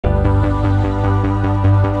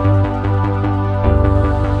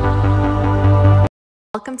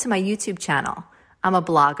to my YouTube channel. I'm a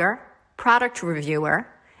blogger, product reviewer,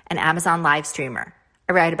 and Amazon live streamer.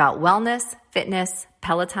 I write about wellness, fitness,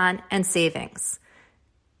 Peloton, and savings.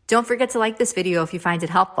 Don't forget to like this video if you find it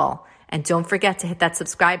helpful, and don't forget to hit that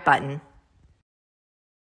subscribe button.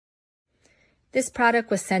 This product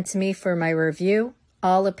was sent to me for my review.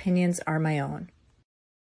 All opinions are my own.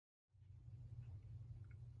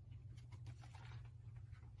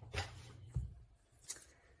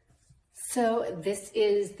 So this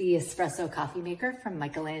is the Espresso coffee maker from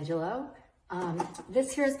Michelangelo.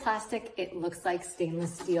 This here is plastic. It looks like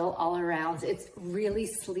stainless steel all around. It's really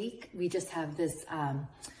sleek. We just have this,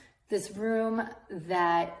 this room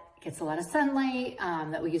that gets a lot of sunlight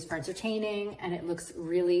that we use for entertaining, and it looks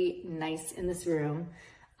really nice in this room.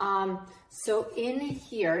 So in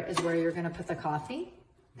here is where you're gonna put the coffee.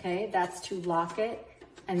 Okay, that's to lock it,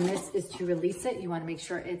 and this is to release it. You wanna make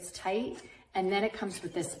sure it's tight. And then it comes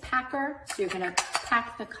with this packer, so you're gonna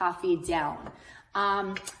pack the coffee down.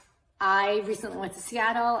 I recently went to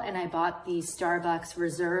Seattle and I bought the Starbucks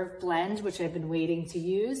Reserve blend, which I've been waiting to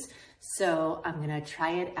use. So I'm gonna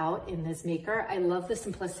try it out in this maker. I love the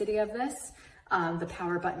simplicity of this. The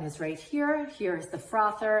power button is right here. Here's the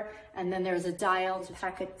frother, and then there's a dial to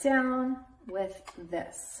pack it down with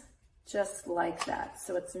this, just like that.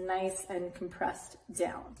 So it's nice and compressed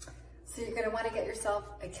down. So you're gonna wanna get yourself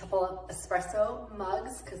a couple of espresso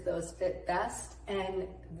mugs because those fit best. And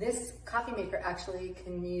this coffee maker actually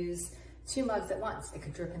can use 2 mugs at once. It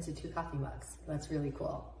could drip into 2 coffee mugs. That's really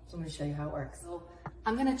cool. So I'm gonna show you how it works. So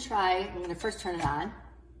I'm gonna first turn it on,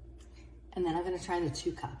 and then I'm gonna try the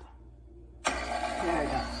 2 cup. There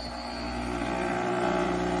we go.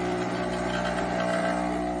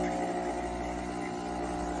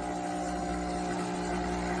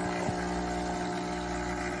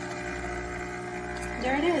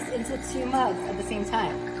 There it is, into 2 mugs at the same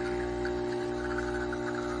time.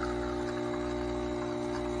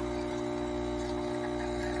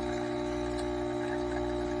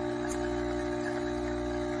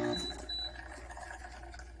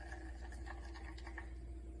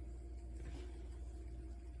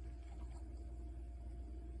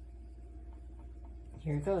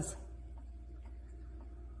 Here it goes.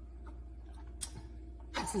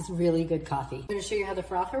 This is really good coffee. I'm gonna show you how the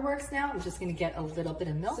frother works now. I'm just gonna get a little bit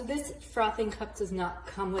of milk. So this frothing cup does not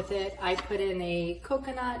come with it. I put in a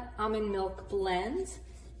coconut almond milk blend,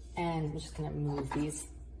 and I'm just gonna move these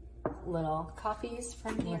little coffees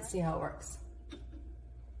from here. Let's see how it works.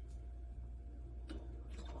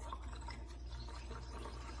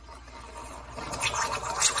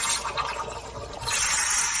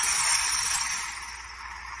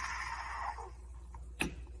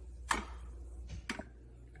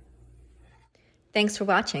 Thanks for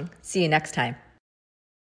watching. See you next time.